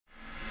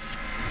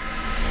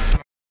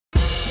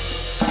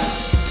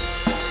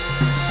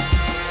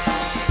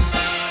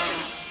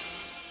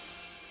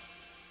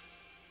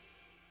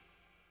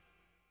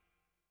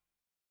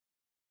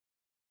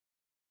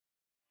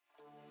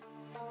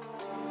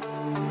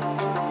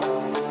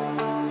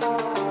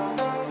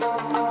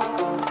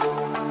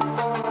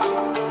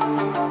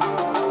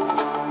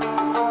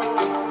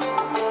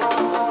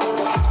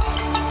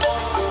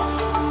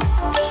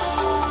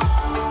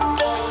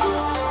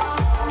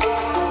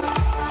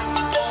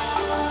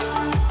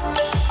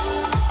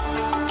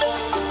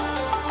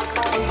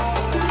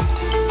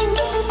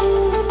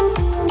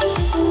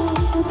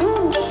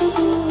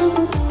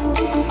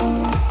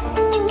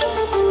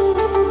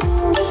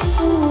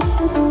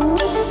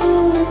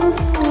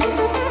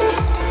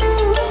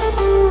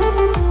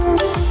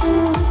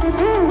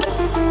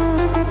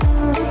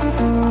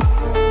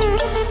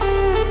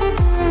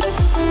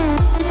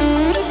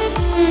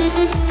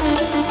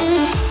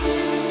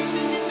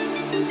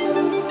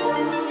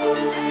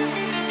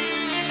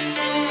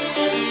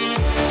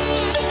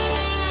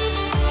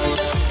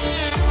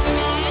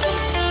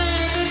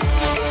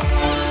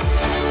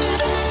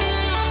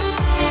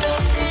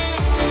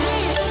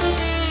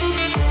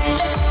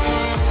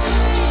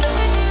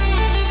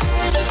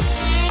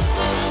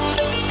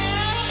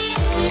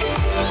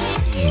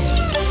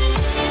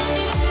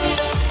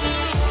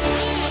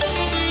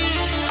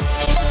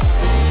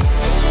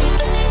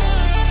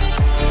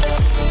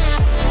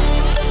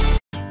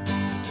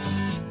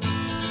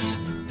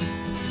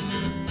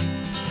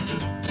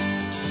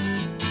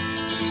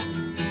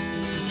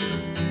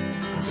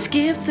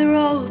Skip the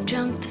rope,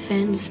 jump the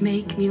fence,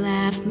 make me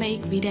laugh,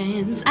 make me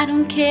dance. I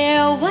don't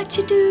care what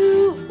you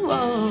do,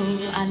 whoa,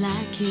 I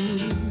like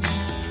you.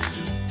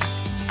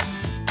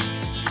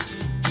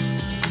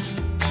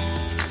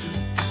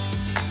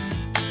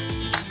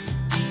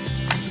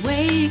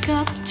 Wake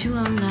up to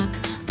unlock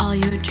all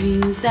your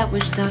dreams that were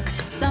stuck.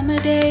 Summer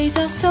days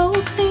are so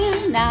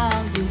clear, now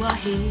you are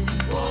here.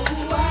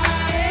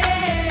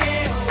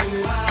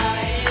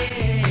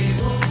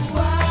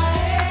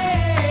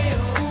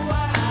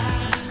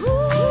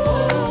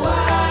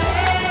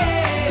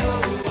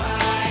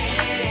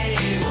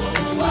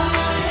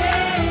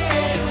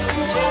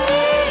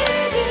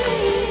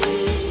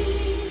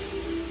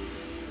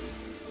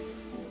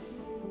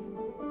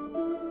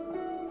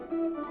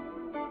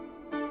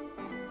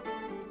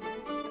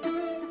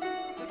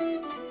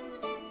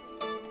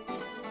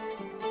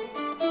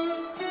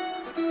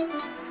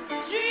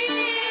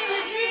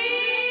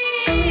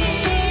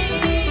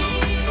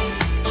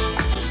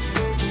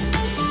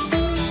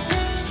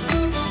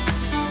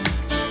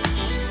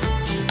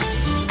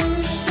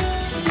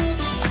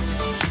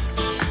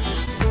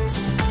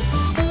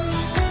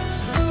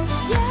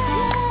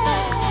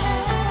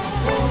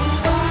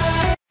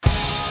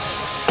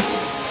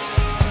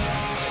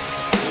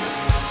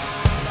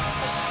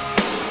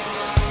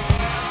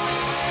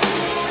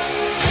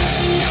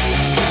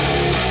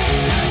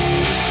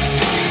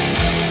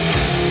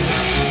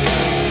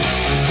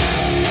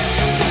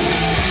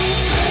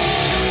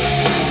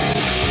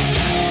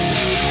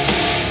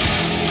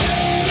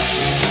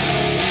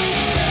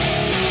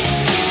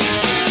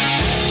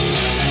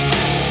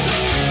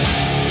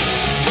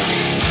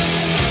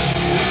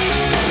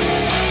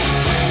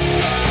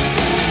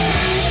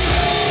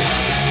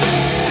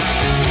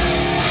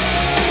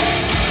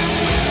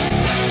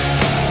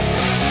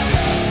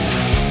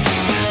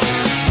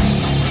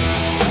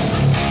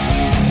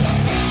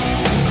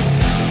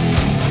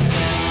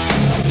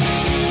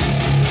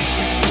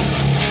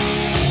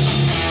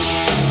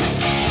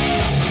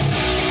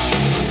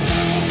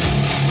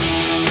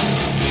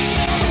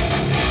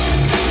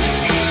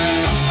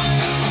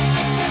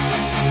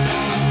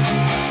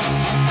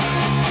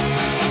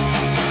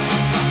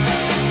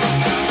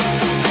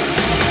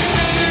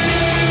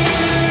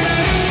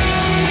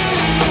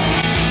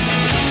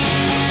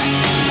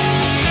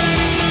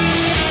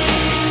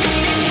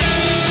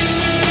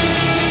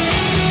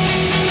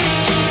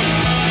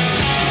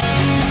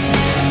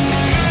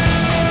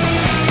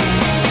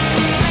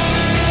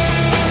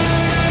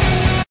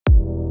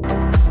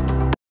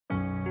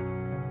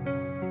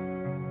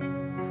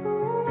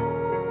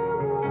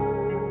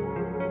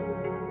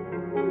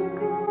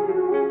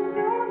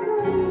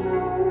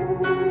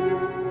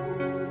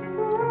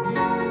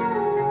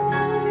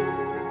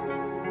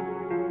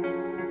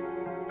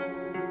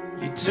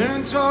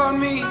 Turned toward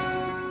me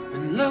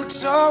and looked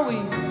so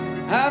weak.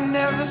 I've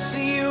never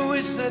seen you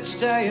with such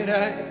tired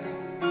eyes.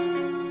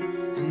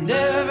 And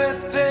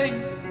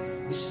everything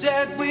we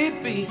said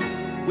we'd be,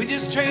 we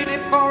just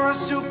traded for a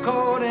suit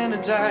coat and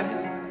a tie.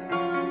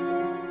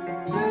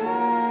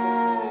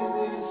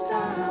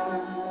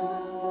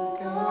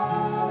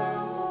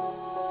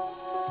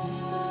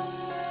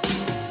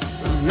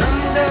 And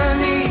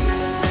underneath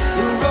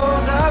the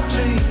rows of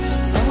trees,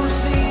 I will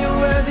see you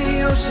where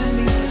the ocean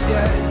meets the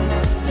sky.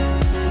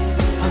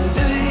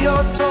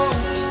 Your toy